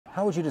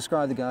How would you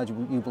describe the God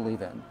you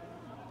believe in?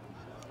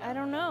 I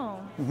don't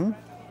know.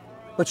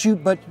 But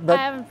I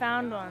haven't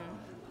found one.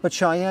 But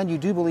Cheyenne, you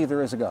do believe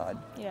there is a God.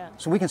 Yeah.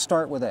 So we can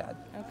start with that.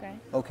 Okay.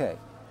 Okay.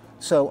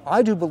 So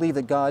I do believe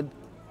that God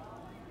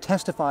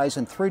testifies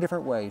in three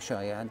different ways,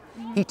 Cheyenne.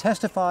 Mm-hmm. He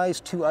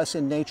testifies to us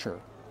in nature.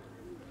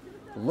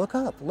 Look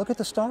up, look at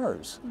the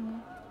stars. Mm-hmm.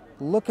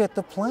 Look at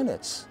the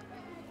planets.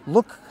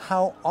 Look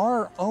how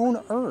our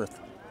own earth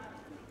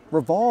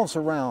revolves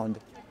around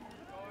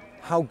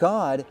how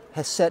God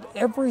has set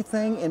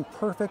everything in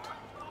perfect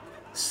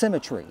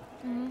symmetry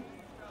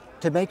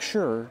to make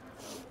sure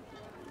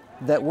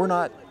that we're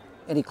not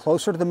any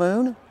closer to the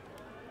moon,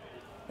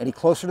 any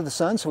closer to the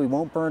sun so we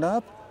won't burn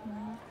up.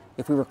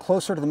 If we were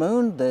closer to the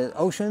moon, the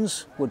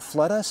oceans would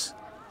flood us.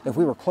 If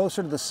we were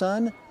closer to the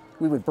sun,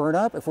 we would burn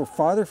up. If we're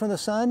farther from the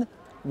sun,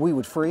 we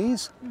would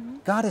freeze.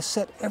 God has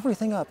set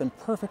everything up in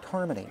perfect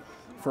harmony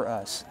for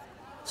us.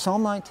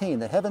 Psalm 19,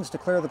 the heavens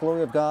declare the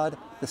glory of God,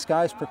 the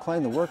skies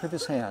proclaim the work of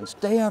his hands.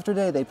 Day after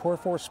day they pour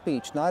forth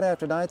speech, night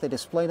after night they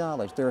display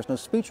knowledge. There is no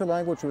speech or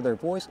language where their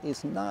voice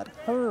is not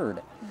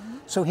heard.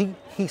 So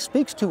he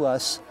speaks to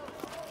us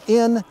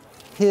in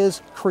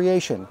his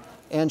creation.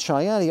 And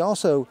Cheyenne, he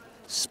also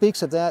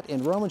speaks of that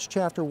in Romans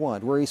chapter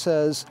 1, where he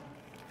says,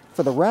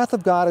 "For the wrath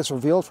of God is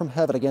revealed from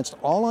heaven against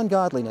all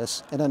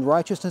ungodliness and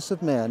unrighteousness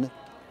of men,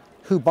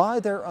 who by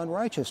their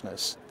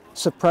unrighteousness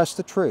suppress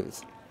the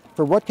truth.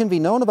 For what can be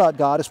known about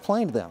God is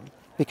plain to them,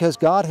 because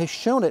God has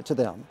shown it to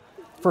them.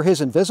 For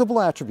his invisible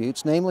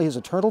attributes, namely his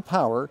eternal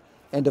power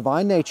and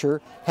divine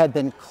nature, had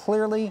been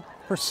clearly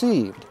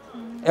perceived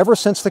ever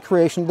since the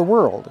creation of the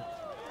world."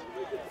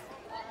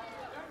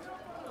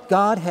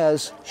 God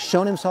has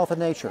shown himself in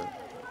nature.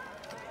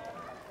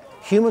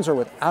 Humans are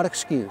without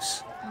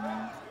excuse.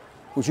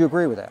 Would you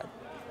agree with that?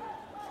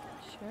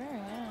 Sure,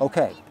 yeah.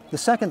 Okay. The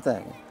second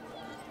thing,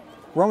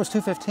 Romans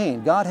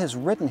 2:15, God has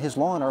written his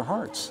law in our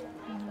hearts.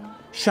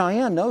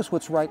 Cheyenne knows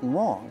what's right and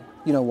wrong.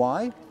 You know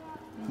why?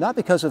 Not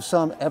because of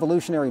some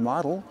evolutionary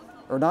model,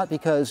 or not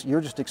because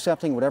you're just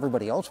accepting what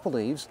everybody else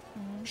believes.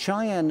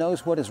 Cheyenne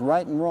knows what is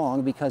right and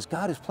wrong because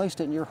God has placed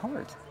it in your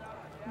heart.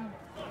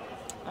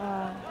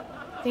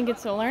 I think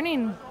it's a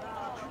learning.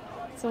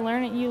 It's a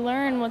learning. You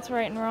learn what's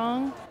right and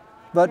wrong.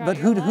 But throughout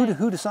who your life.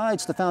 who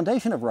decides the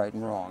foundation of right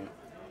and wrong?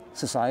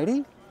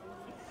 Society?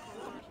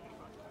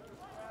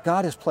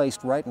 God has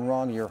placed right and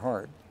wrong in your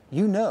heart.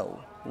 You know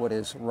what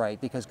is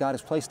right because God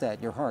has placed that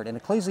in your heart. And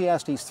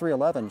Ecclesiastes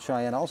 3:11,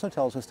 Cheyenne, also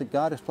tells us that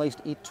God has placed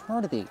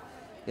eternity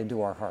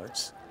into our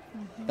hearts.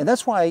 And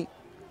that's why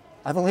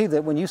I believe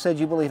that when you said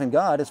you believe in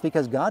God, it's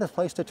because God has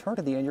placed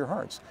eternity in your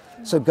hearts.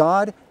 So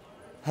God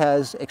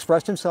has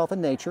expressed himself in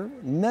nature.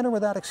 Men are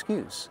without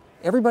excuse.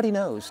 Everybody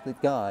knows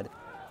that God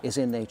is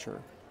in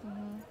nature.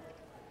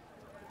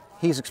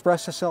 He's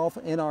expressed himself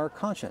in our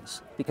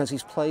conscience because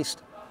he's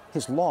placed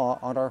his law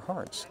on our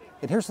hearts.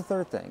 And here's the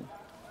third thing.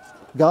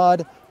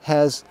 God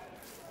has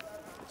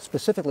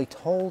specifically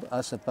told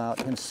us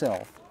about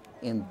himself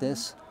in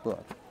this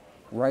book,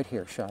 right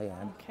here,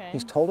 Cheyenne. Okay.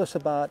 He's told us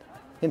about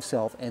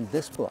himself in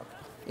this book,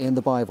 in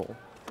the Bible,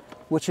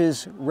 which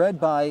is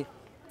read by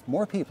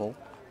more people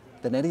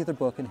than any other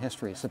book in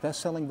history. It's the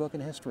best-selling book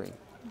in history.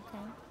 Okay.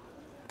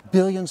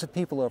 Billions of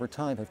people over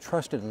time have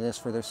trusted in this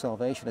for their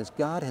salvation as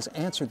God has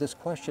answered this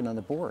question on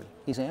the board.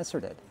 He's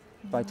answered it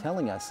by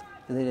telling us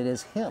that it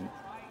is him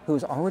who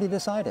has already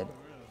decided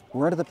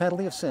we're under the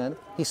penalty of sin.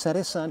 He sent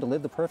his son to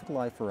live the perfect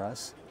life for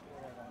us,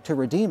 to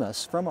redeem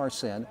us from our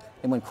sin.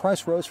 And when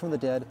Christ rose from the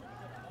dead,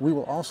 we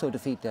will also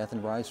defeat death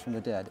and rise from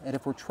the dead. And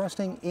if we're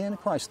trusting in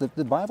Christ,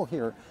 the Bible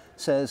here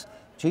says,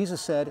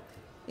 Jesus said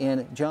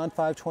in John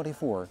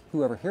 5:24,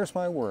 "Whoever hears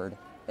my word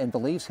and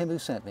believes him who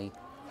sent me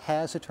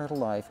has eternal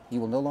life. You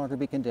will no longer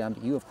be condemned.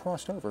 You have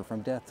crossed over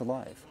from death to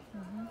life."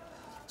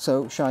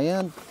 So,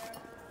 Cheyenne,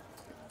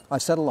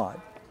 I've said a lot.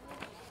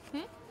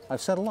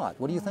 I've said a lot.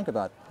 What do you think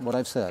about what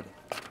I've said?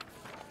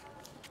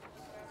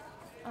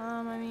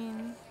 I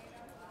mean,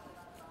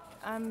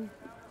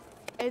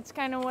 it's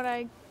kind of what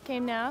I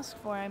came to ask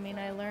for. I mean,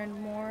 I learned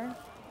more.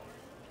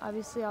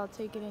 Obviously, I'll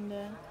take it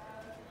into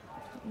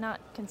not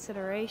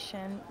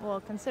consideration,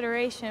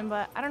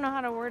 but I don't know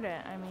how to word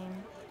it. I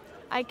mean,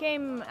 I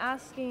came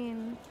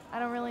asking, I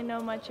don't really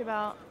know much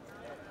about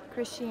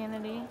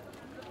Christianity,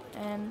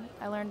 and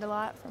I learned a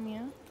lot from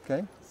you.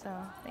 Okay, So,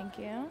 thank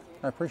you.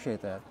 I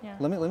appreciate that. Yeah.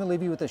 Let me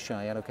leave you with this,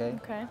 Cheyenne, okay?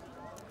 Okay.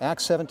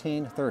 Acts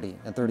 17:30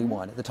 and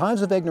 31. The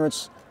times of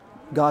ignorance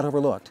God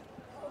overlooked,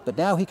 but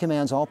now he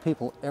commands all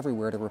people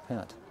everywhere to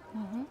repent.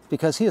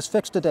 Because he has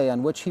fixed a day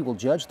on which he will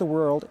judge the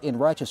world in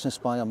righteousness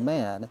by a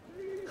man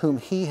whom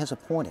he has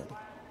appointed.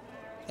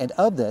 And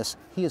of this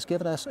he has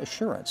given us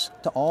assurance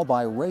to all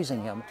by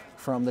raising him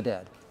from the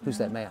dead. Who's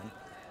that man?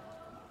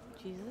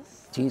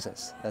 Jesus.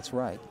 Jesus, that's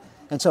right.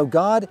 And so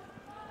God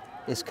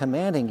is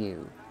commanding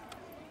you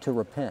to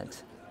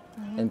repent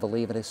and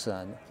believe in his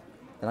son.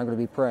 And I'm going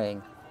to be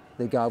praying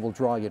that God will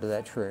draw you to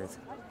that truth.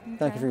 Thank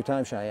you Okay. for your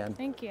time, Cheyenne.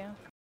 Thank you.